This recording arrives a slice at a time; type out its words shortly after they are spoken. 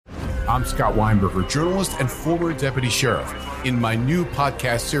I'm Scott Weinberger, journalist and former deputy sheriff. In my new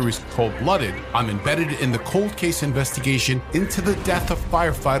podcast series, Cold-Blooded, I'm embedded in the cold case investigation into the death of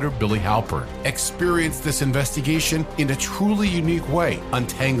firefighter Billy Halpern. Experience this investigation in a truly unique way,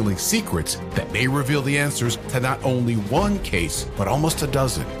 untangling secrets that may reveal the answers to not only one case, but almost a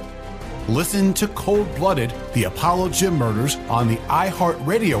dozen. Listen to Cold-Blooded, the Apollo Gym Murders on the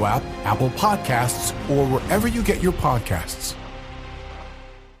iHeartRadio app, Apple Podcasts, or wherever you get your podcasts.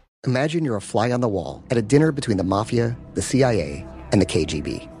 Imagine you're a fly on the wall at a dinner between the Mafia, the CIA, and the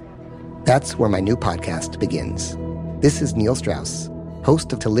KGB. That's where my new podcast begins. This is Neil Strauss,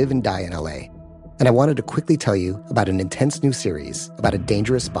 host of To Live and Die in LA, and I wanted to quickly tell you about an intense new series about a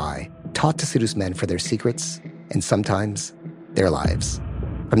dangerous spy taught to seduce men for their secrets and sometimes their lives.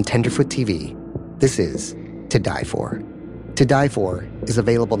 From Tenderfoot TV, this is To Die For. To Die For is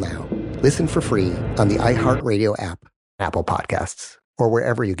available now. Listen for free on the iHeartRadio app, Apple Podcasts, or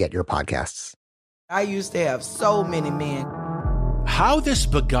wherever you get your podcasts. I used to have so many men. How this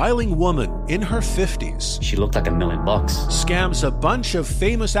beguiling woman in her 50s, she looked like $1 million, scams a bunch of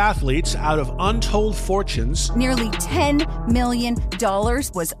famous athletes out of untold fortunes. Nearly $10 million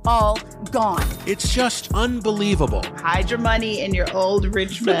was all gone. It's just unbelievable. Hide your money in your old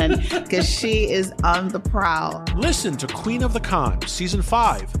rich men, because she is on the prowl. Listen to Queen of the Con, Season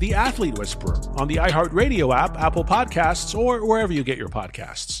 5, The Athlete Whisperer, on the iHeartRadio app, Apple Podcasts, or wherever you get your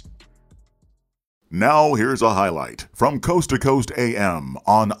podcasts. Now here's a highlight from Coast to Coast AM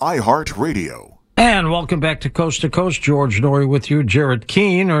on iHeartRadio. And welcome back to Coast. George Norrie with you. Jared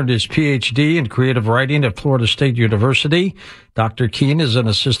Keene earned his Ph.D. in creative writing at Florida State University. Dr. Keene is an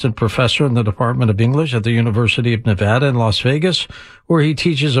assistant professor in the Department of English at the University of Nevada in Las Vegas, where he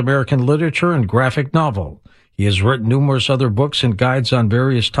teaches American literature and graphic novel. He has written numerous other books and guides on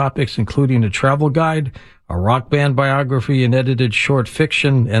various topics, including a travel guide, a rock band biography, and edited short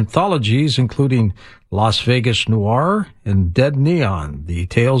fiction anthologies, including Las Vegas Noir and Dead Neon, the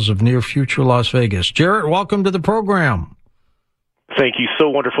tales of near-future Las Vegas. Jarrett, welcome to the program. Thank you. So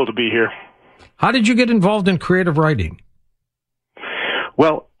wonderful to be here. How did you get involved in creative writing?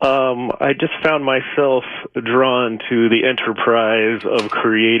 Well, I just found myself drawn to the enterprise of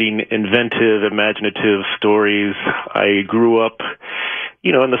creating inventive, imaginative stories. I grew up,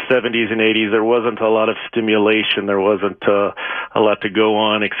 in the 70s and 80s. There wasn't a lot of stimulation. There wasn't a lot to go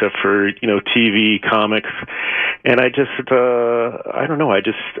on except for, TV, comics. And I just took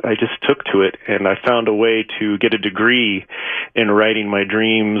to it, and I found a way to get a degree in writing my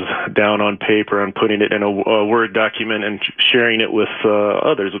dreams down on paper and putting it in a Word document and sharing it with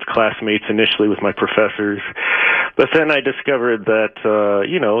others, with classmates initially, with my professors. But then I discovered that,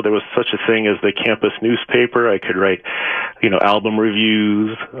 there was such a thing as the campus newspaper. I could write, album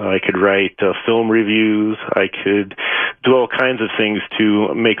reviews. I could write film reviews. I could do all kinds of things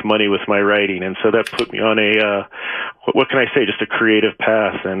to make money with my writing. And so that put me on what can I say, just a creative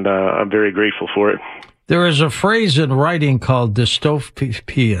path, and I'm very grateful for it. There is a phrase in writing called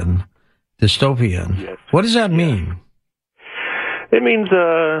dystopian. Yes. What does that mean? It means,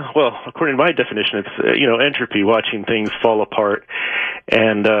 according to my definition, it's, entropy, watching things fall apart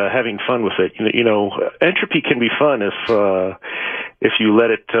and having fun with it. Entropy can be fun if you let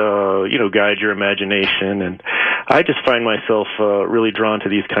it, guide your imagination. And I just find myself really drawn to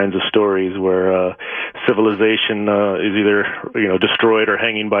these kinds of stories where civilization is either, destroyed or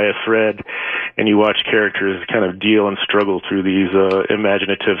hanging by a thread, and you watch characters kind of deal and struggle through these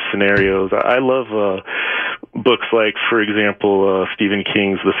imaginative scenarios. I love books like, for example, Stephen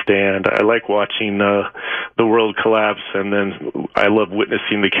King's The Stand. I like watching the world collapse, and then I love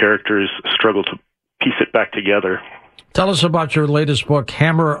witnessing the characters struggle to piece it back together. Tell us about your latest book,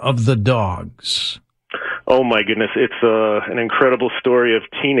 Hammer of the Dogs. Oh, my goodness. It's an incredible story of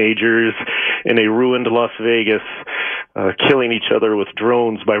teenagers in a ruined Las Vegas killing each other with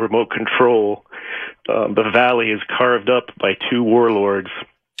drones by remote control. The valley is carved up by two warlords.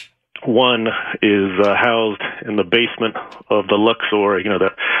 One is housed in the basement of the Luxor,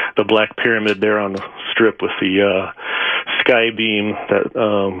 the Black Pyramid there on the Strip with the sky beam,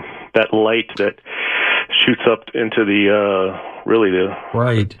 that light that shoots up into the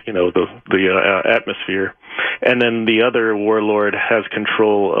atmosphere. And then the other warlord has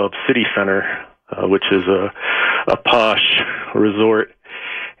control of City Center, which is a posh resort.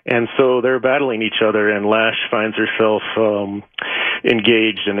 And so they're battling each other, and Lash finds herself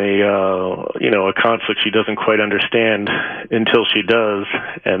engaged in a conflict she doesn't quite understand until she does,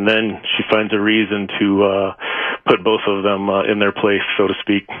 and then she finds a reason to put both of them in their place, so to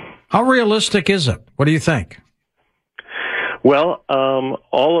speak. How realistic is it? What do you think? Well,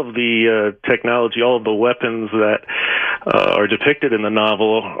 all of the technology, all of the weapons that are depicted in the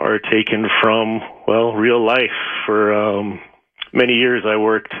novel are taken from, well, real life. For many years, I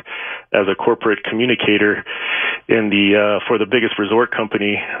worked as a corporate communicator for the biggest resort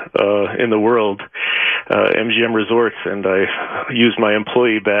company in the world, MGM Resorts, and I used my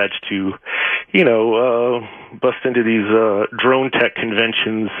employee badge to, bust into these drone tech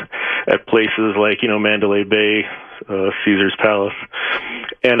conventions at places like, Mandalay Bay, Caesar's Palace,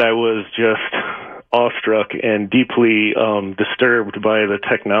 and I was just awestruck and deeply disturbed by the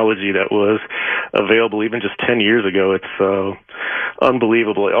technology that was available even just 10 years ago. It's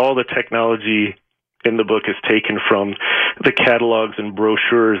unbelievable. All the technology in the book is taken from the catalogs and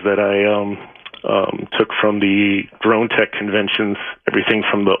brochures that I took from the drone tech conventions, everything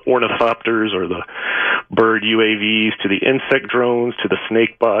from the ornithopters or the bird UAVs to the insect drones to the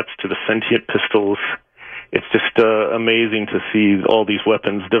snake bots to the sentient pistols. It's just amazing to see all these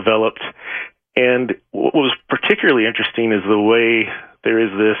weapons developed. And what was particularly interesting is the way there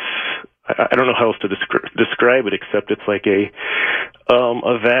is this, I don't know how else to describe it, except it's like a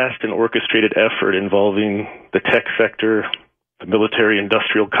vast and orchestrated effort involving the tech sector, the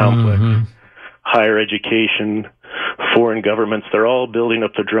military-industrial complex, higher education, foreign governments. They're all building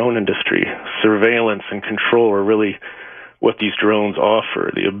up the drone industry. Surveillance and control are really what these drones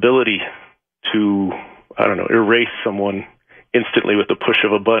offer. The ability to, erase someone instantly with the push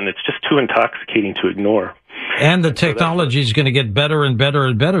of a button. It's just too intoxicating to ignore. And the technology is going to get better and better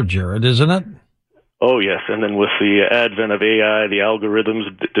and better, Jared, isn't it? Oh, yes. And then with the advent of AI, the algorithms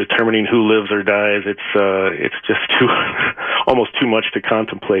determining who lives or dies, it's just almost too much to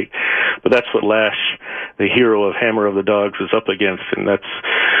contemplate. But that's what Lash, the hero of Hammer of the Dogs, is up against, and that's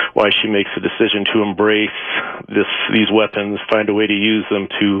why she makes the decision to embrace these weapons, find a way to use them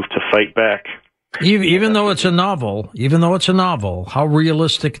to fight back. Even though it's a novel, how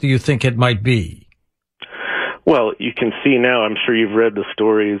realistic do you think it might be? Well, you can see now, I'm sure you've read the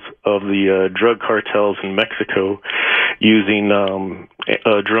stories of the drug cartels in Mexico using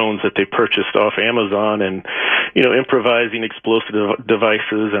drones that they purchased off Amazon and, improvising explosive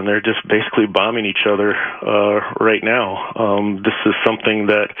devices, and they're just basically bombing each other right now. This is something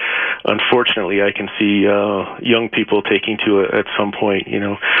that, unfortunately, I can see young people taking to at some point,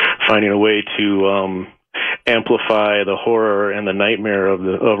 finding a way to amplify the horror and the nightmare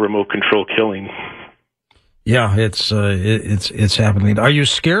of remote control killing. Yeah, it's happening. Are you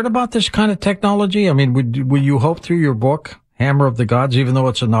scared about this kind of technology? I mean, would you hope through your book, Hammer of the Gods, even though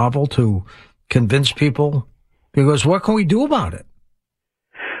it's a novel, to convince people? Because what can we do about it?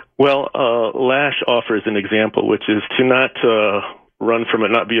 Well, Lash offers an example, which is to not run from it,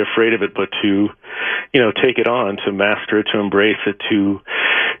 not be afraid of it, but to, take it on, to master it, to embrace it, to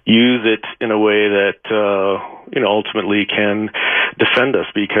use it in a way that, ultimately can defend us.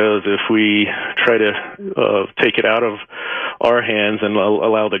 Because if we try to take it out of our hands and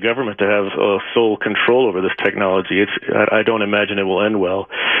allow the government to have sole control over this technology, I don't imagine it will end well.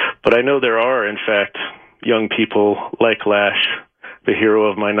 But I know there are, in fact, young people like Lash, the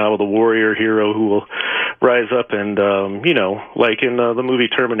hero of my novel, the warrior hero, who will rise up and, like in the movie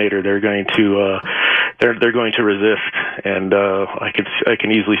Terminator, they're going to resist, and I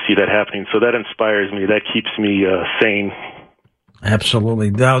can easily see that happening. So that inspires me. That keeps me sane. Absolutely.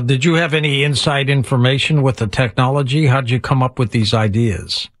 Now, did you have any inside information with the technology? How did you come up with these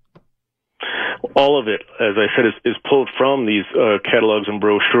ideas? All of it, as I said, is pulled from these catalogs and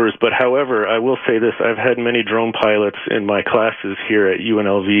brochures. But however, I will say this: I've had many drone pilots in my classes here at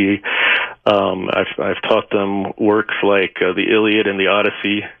UNLV. I've taught them works like the Iliad and the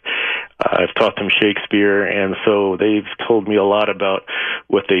Odyssey. I've taught them Shakespeare, and so they've told me a lot about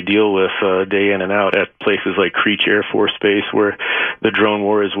what they deal with day in and out at places like Creech Air Force Base, where the drone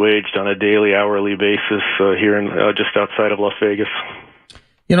war is waged on a daily, hourly basis here in just outside of Las Vegas.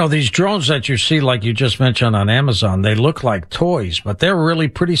 These drones that you see, like you just mentioned on Amazon, they look like toys, but they're really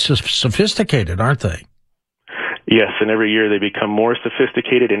pretty sophisticated, aren't they? Yes, and every year they become more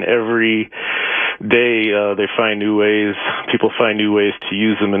sophisticated, and every day they find new ways. People find new ways to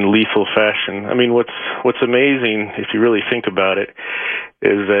use them in lethal fashion. I mean, what's amazing, if you really think about it,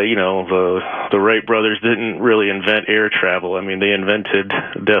 is that the Wright brothers didn't really invent air travel. I mean, they invented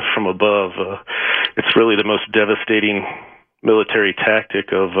death from above. It's really the most devastating military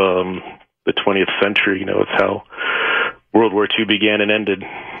tactic of the 20th century. It's how World War II began and ended.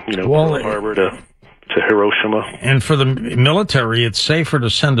 Pearl Harbor to Hiroshima. And for the military, it's safer to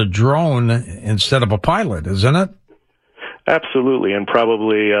send a drone instead of a pilot, isn't it? Absolutely, and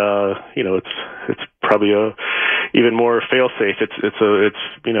probably, it's probably even more fail-safe. It's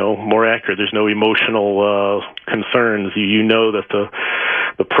more accurate. There's no emotional concerns. You know that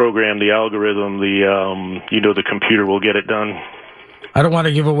the program, the algorithm, the computer will get it done. I don't want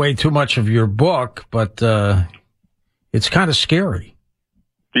to give away too much of your book, but it's kind of scary.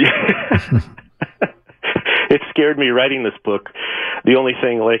 Yeah. It scared me writing this book. The only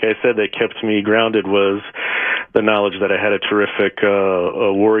thing, like I said, that kept me grounded was the knowledge that I had a terrific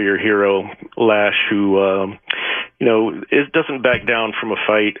warrior hero, Lash, who doesn't back down from a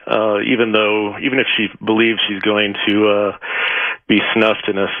fight, even if she believes she's going to be snuffed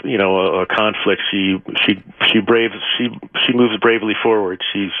in a conflict. She moves bravely forward.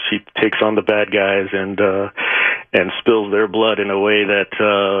 She takes on the bad guys and spills their blood in a way that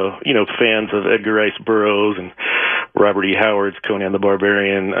fans of Edgar Rice Burroughs and Robert E. Howard's Conan the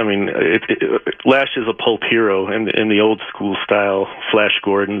Barbarian. I mean, Lash is a pulp hero in the old school style. Flash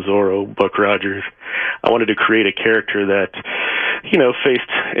Gordon, Zorro, Buck Rogers. I wanted to create a character that faced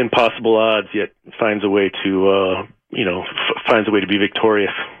impossible odds, yet finds a way to be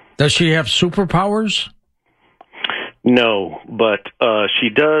victorious. Does she have superpowers? No, but she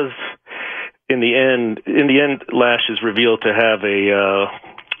does. In the end, Lash is revealed to have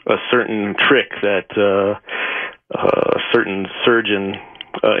a certain trick that a certain surgeon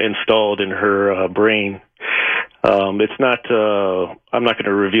installed in her brain. It's not. I'm not going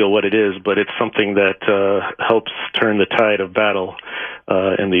to reveal what it is, but it's something that helps turn the tide of battle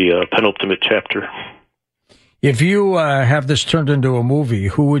in the penultimate chapter. If you have this turned into a movie,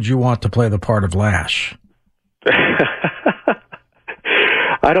 who would you want to play the part of Lash?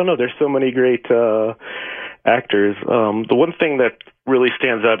 I don't know. There's so many great actors. The one thing that really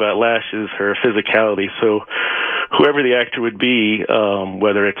stands out about Lash is her physicality. So whoever the actor would be,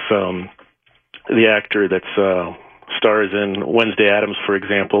 whether it's the actor that's stars in Wednesday Addams, for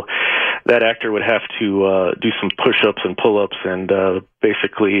example, that actor would have to do some push-ups and pull-ups and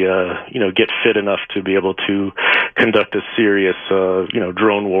basically get fit enough to be able to conduct a serious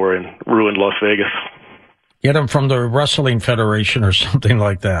drone war and ruin Las Vegas. Get him from the Wrestling Federation or something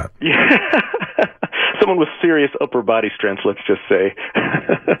like that. Yeah. Someone with serious upper body strength, let's just say.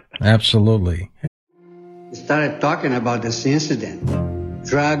 Absolutely. We started talking about this incident.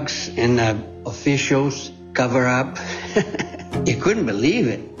 Drugs and officials cover up. You couldn't believe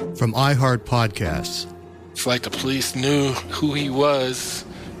it. From iHeart Podcasts. It's like the police knew who he was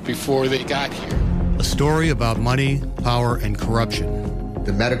before they got here. A story about money, power, and corruption.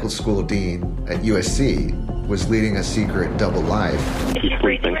 The medical school dean at USC was leading a secret double life. She's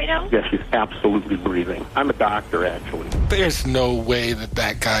breathing right now? Yes, she's absolutely breathing. I'm a doctor, actually. There's no way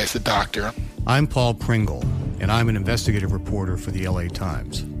that guy's a doctor. I'm Paul Pringle, and I'm an investigative reporter for the LA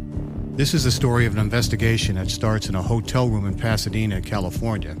Times. This is the story of an investigation that starts in a hotel room in Pasadena,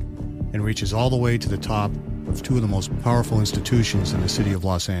 California, and reaches all the way to the top of two of the most powerful institutions in the city of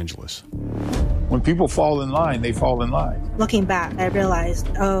Los Angeles. When people fall in line, they fall in line. Looking back, I realized,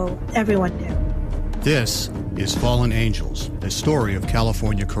 everyone knew. This is Fallen Angels, the story of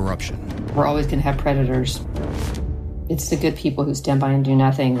California corruption. We're always going to have predators. It's the good people who stand by and do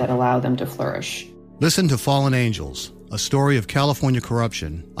nothing that allow them to flourish. Listen to Fallen Angels, a story of California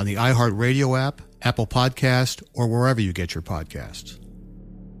corruption on the iHeart Radio app, Apple Podcast, or wherever you get your podcasts.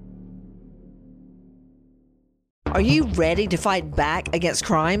 Are you ready to fight back against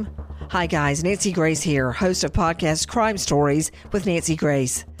crime? Hi guys, Nancy Grace here, host of podcast Crime Stories with Nancy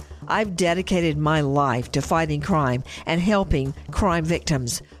Grace. I've dedicated my life to fighting crime and helping crime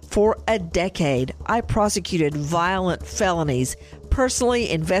victims. For a decade, I prosecuted violent felonies, personally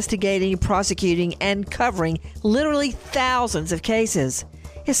investigating, prosecuting, and covering literally thousands of cases.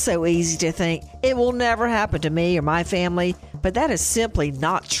 It's so easy to think it will never happen to me or my family, but that is simply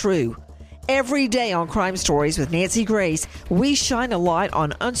not true. Every day on Crime Stories with Nancy Grace, we shine a light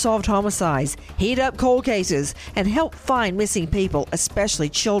on unsolved homicides, heat up cold cases, and help find missing people, especially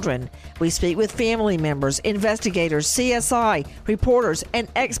children. We speak with family members, investigators, CSI, reporters, and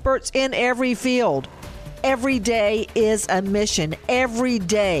experts in every field. Every day is a mission. Every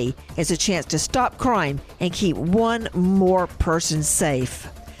day is a chance to stop crime and keep one more person safe.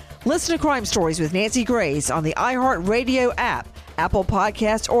 Listen to Crime Stories with Nancy Grace on the iHeart Radio app, Apple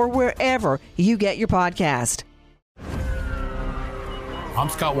Podcasts, or wherever you get your podcast. I'm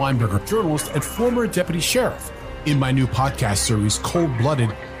Scott Weinberger, journalist and former deputy sheriff. In my new podcast series,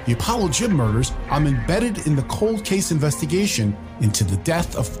 Cold-Blooded, The Apollo Gym Murders, I'm embedded in the cold case investigation into the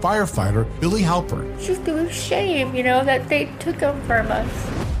death of firefighter Billy Halpern. It's just a shame, that they took him from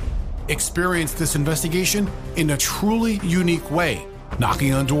us. Experience this investigation in a truly unique way,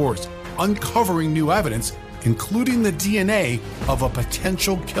 knocking on doors, uncovering new evidence, including the DNA of a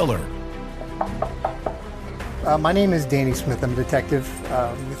potential killer. My name is Danny Smith. I'm a detective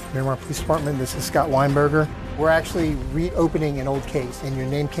with Miramar Police Department. This is Scott Weinberger. We're actually reopening an old case, and your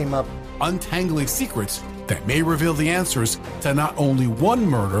name came up. Untangling secrets that may reveal the answers to not only one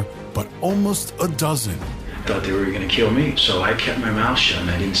murder, but almost a dozen. Thought they were going to kill me, so I kept my mouth shut and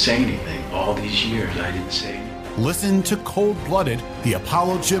I didn't say anything. All these years, I didn't say anything. Listen to Cold Blooded, The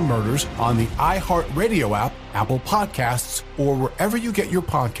Apollo Gym Murders on the iHeartRadio app, Apple Podcasts, or wherever you get your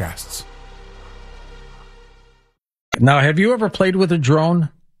podcasts. Now, have you ever played with a drone?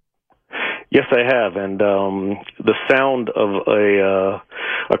 Yes, I have, and the sound of a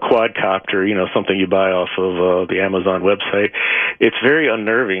quadcopter, something you buy off of the Amazon website, it's very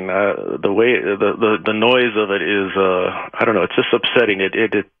unnerving. The way the noise of it is, I don't know, it's just upsetting.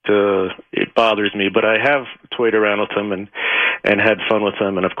 It bothers me. But I have toyed around with them and had fun with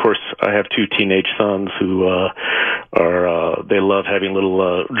them, and of course, I have 2 teenage sons who they love having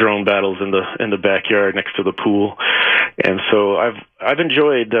little drone battles in the backyard next to the pool, and so I've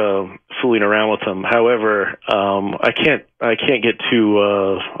enjoyed fooling around with them. However, I can't get too.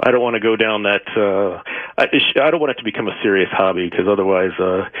 I don't want to go down that. I don't want it to become a serious hobby, because otherwise,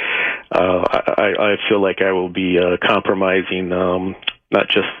 I feel like I will be compromising not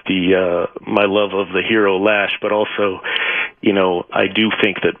just my love of the hero Lash, but also, I do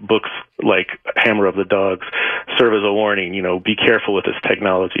think that books like Hammer of the Dogs serve as a warning. Be careful with this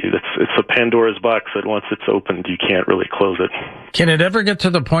technology. It's a Pandora's box that once it's opened, you can't really close it. Can it ever get to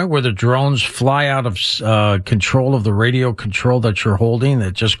the point where the drones fly out of control of the radio control that you're holding,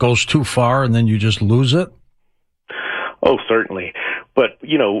 that just goes too far and then you just lose it? Oh, certainly. But,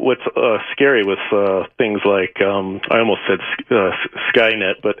 what's scary with things like, I almost said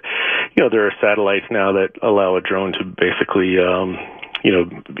Skynet, but, there are satellites now that allow a drone to basically,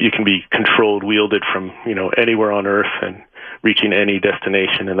 you can be controlled, wielded from, anywhere on Earth and reaching any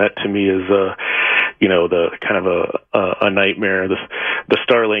destination. And that to me is, the kind of a nightmare. The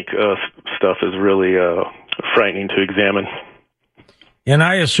Starlink stuff is really frightening to examine. And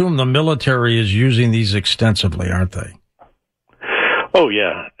I assume the military is using these extensively, aren't they? Oh,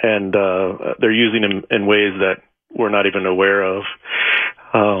 yeah, and they're using them in ways that we're not even aware of.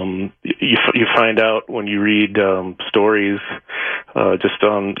 You find out when you read stories, just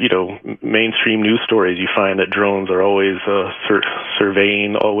on mainstream news stories. You find that drones are always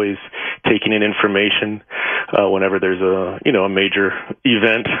surveying, always taking in information. Whenever there's a major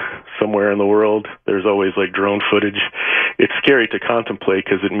event somewhere in the world, there's always like drone footage. It's scary to contemplate,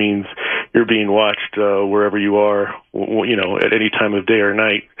 because it means you're being watched wherever you are, at any time of day or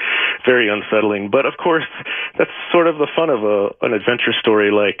night. Very unsettling. But of course, that's sort of the fun of an adventure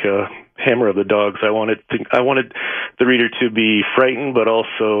story like Hammer of the Dogs. I wanted the reader to be frightened, but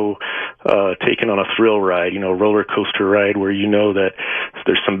also taken on a thrill ride, roller coaster ride, where that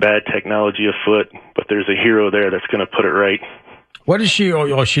there's some bad technology afoot, but there's a hero there that's going to put it right. What is she?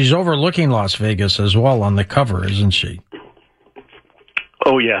 Oh, she's overlooking Las Vegas as well on the cover, isn't she?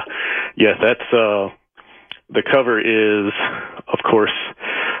 Oh, yeah. Yeah, that's the cover is, of course,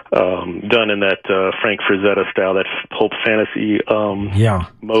 done in that Frank Frazetta style, that pulp fantasy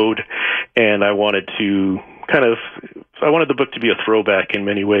mode. And I wanted the book to be a throwback in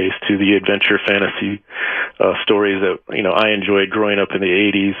many ways to the adventure fantasy stories that, I enjoyed growing up in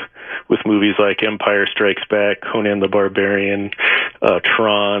the 80s with movies like Empire Strikes Back, Conan the Barbarian,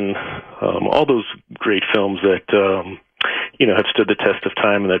 Tron, all those great films that, have stood the test of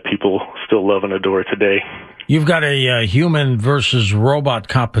time and that people still love and adore today. You've got a human versus robot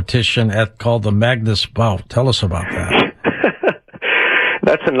competition called the Magnus Bout. Tell us about that.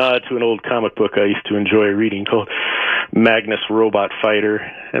 That's a nod to an old comic book I used to enjoy reading called Magnus Robot Fighter.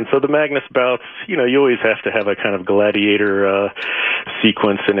 And so the Magnus Bouts, you always have to have a kind of gladiator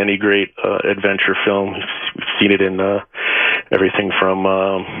sequence in any great adventure film. We've seen it in everything from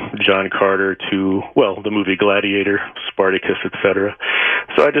John Carter to, the movie Gladiator, Spartacus, etc.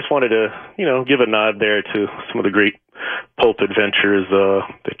 So I just wanted to, give a nod there to some of the great pulp adventures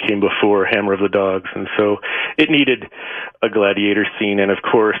that came before Hammer of the Dogs. And so it needed a gladiator scene. And of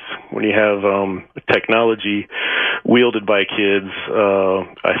course, when you have technology wielded by kids,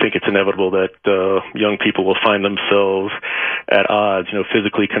 I think it's inevitable that young people will find themselves at odds,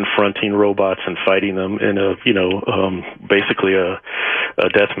 physically confronting robots and fighting them in basically a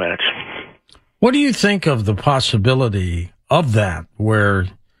death match. What do you think of the possibility of that, where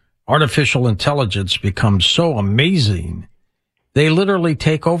artificial intelligence becomes so amazing, they literally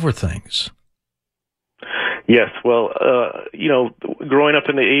take over things? Yes, well, growing up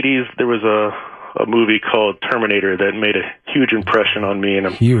in the 80s, there was a movie called Terminator that made a huge impression on me, and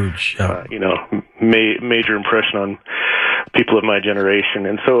huge, major impression on people of my generation.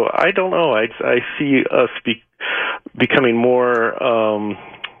 And so I don't know. I see us becoming more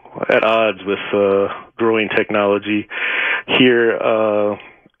at odds with growing technology. Here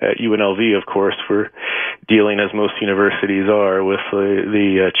at UNLV, of course, we're dealing, as most universities are, with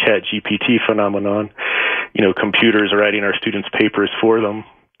the Chat GPT phenomenon. Computers writing our students' papers for them.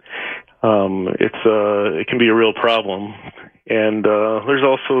 It can be a real problem. And there's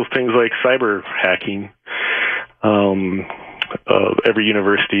also things like cyber hacking. Every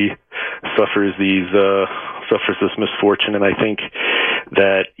university suffers this misfortune, and I think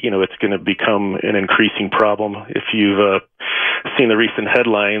that it's going to become an increasing problem. If you've seen the recent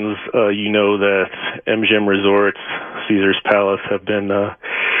headlines, you know that MGM Resorts, Caesar's Palace have been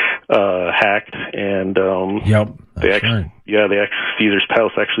hacked, and Caesar's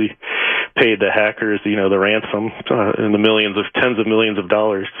Palace actually paid the hackers, the ransom in the tens of millions of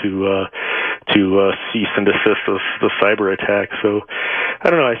dollars to cease and desist the cyber attack. So I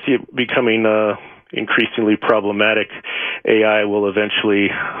don't know. I see it becoming increasingly problematic. AI will eventually,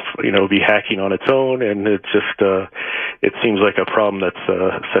 be hacking on its own, and it seems like a problem that's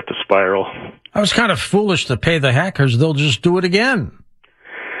set to spiral. I was kind of foolish to pay the hackers. They'll just do it again.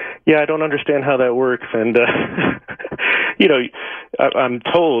 Yeah, I don't understand how that works, and I'm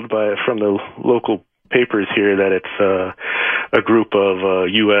told from the local papers here that it's a group of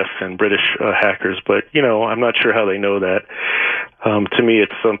U.S. and British hackers, but I'm not sure how they know that. To me,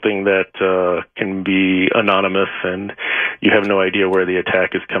 it's something that can be anonymous, and you have no idea where the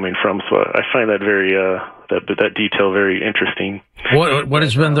attack is coming from. So I find that that detail very interesting. What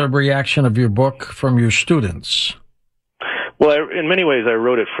has been the reaction of your book from your students? Well, in many ways, I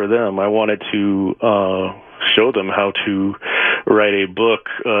wrote it for them. I wanted to show them how to write a book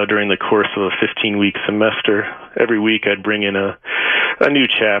during the course of a 15-week semester. Every week, I'd bring in a new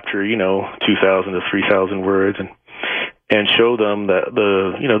chapter, 2,000 to 3,000 words, and show them that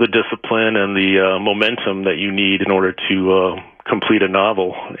the discipline and the momentum that you need in order to complete a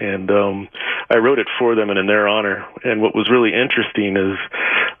novel. And I wrote it for them and in their honor. And what was really interesting is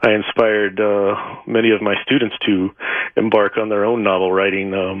I inspired many of my students to embark on their own novel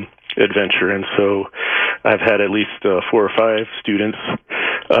writing adventure. And so I've had at least 4 or 5 students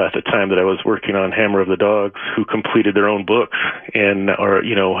at the time that I was working on Hammer of the Dogs who completed their own books and are,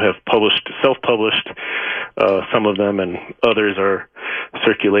 have self-published some of them, and others are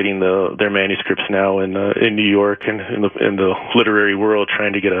circulating their manuscripts now in New York and in the literary world,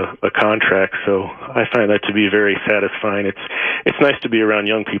 trying to get a contract. So I find that to be very satisfying. It's nice to be around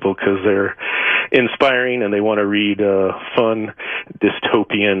young people because they're inspiring and they want to read fun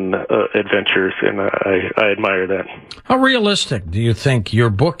dystopian adventures, and I admire that. How realistic do you think your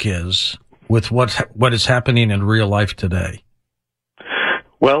book is with what is happening in real life today?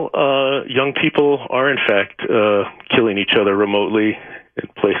 Well, young people are in fact killing each other remotely in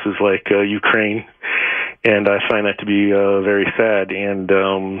places like Ukraine, and I find that to be very sad. And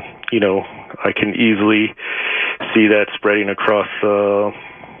I can easily see that spreading across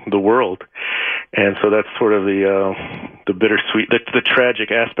the world. And so that's sort of the bittersweet, the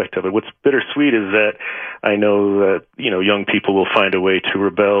tragic aspect of it. What's bittersweet is that I know that, young people will find a way to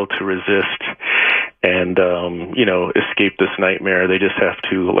rebel, to resist, and, escape this nightmare. They just have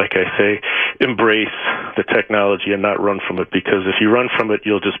to, like I say, embrace the technology and not run from it, because if you run from it,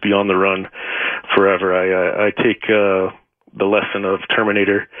 you'll just be on the run forever. I take the lesson of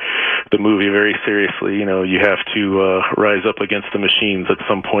Terminator, the movie, very seriously. You have to rise up against the machines at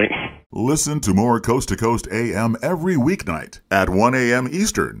some point. Listen to more Coast to Coast AM every weeknight at 1 a.m.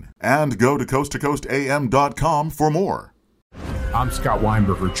 Eastern, and go to coasttocoastam.com for more. I'm Scott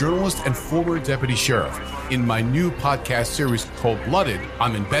Weinberger, journalist and former deputy sheriff. In my new podcast series called Blooded,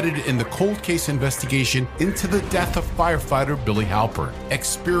 I'm embedded in the cold case investigation into the death of firefighter Billy Halpern.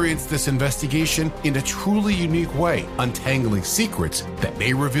 Experience this investigation in a truly unique way, untangling secrets that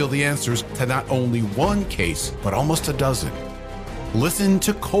may reveal the answers to not only one case, but almost a dozen. Listen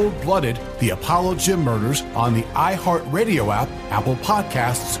to Cold Blooded, the Apollo Gym Murders on the iHeartRadio app, Apple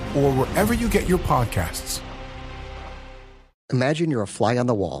Podcasts, or wherever you get your podcasts. Imagine you're a fly on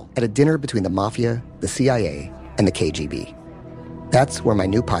the wall at a dinner between the Mafia, the CIA, and the KGB. That's where my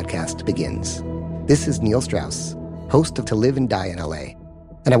new podcast begins. This is Neil Strauss, host of To Live and Die in LA,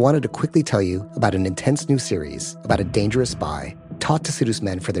 and I wanted to quickly tell you about an intense new series about a dangerous spy taught to seduce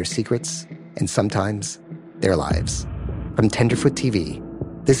men for their secrets and sometimes their lives. From Tenderfoot TV,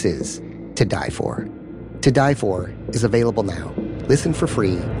 this is To Die For. To Die For is available now. Listen for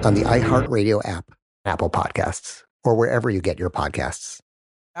free on the iHeartRadio app, Apple Podcasts, or wherever you get your podcasts.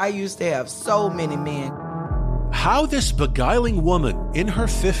 I used to have so many men. How this beguiling woman in her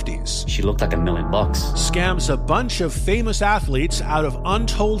 50s, she looked like $1 million, scams a bunch of famous athletes out of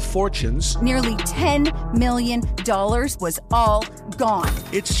untold fortunes. Nearly $10 million was all gone.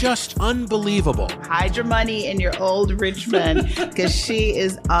 It's just unbelievable. Hide your money in your old rich men, because she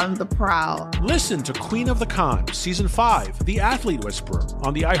is on the prowl. Listen to Queen of the Con, Season 5, The Athlete Whisperer,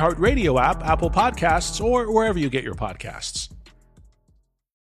 on the iHeartRadio app, Apple Podcasts, or wherever you get your podcasts.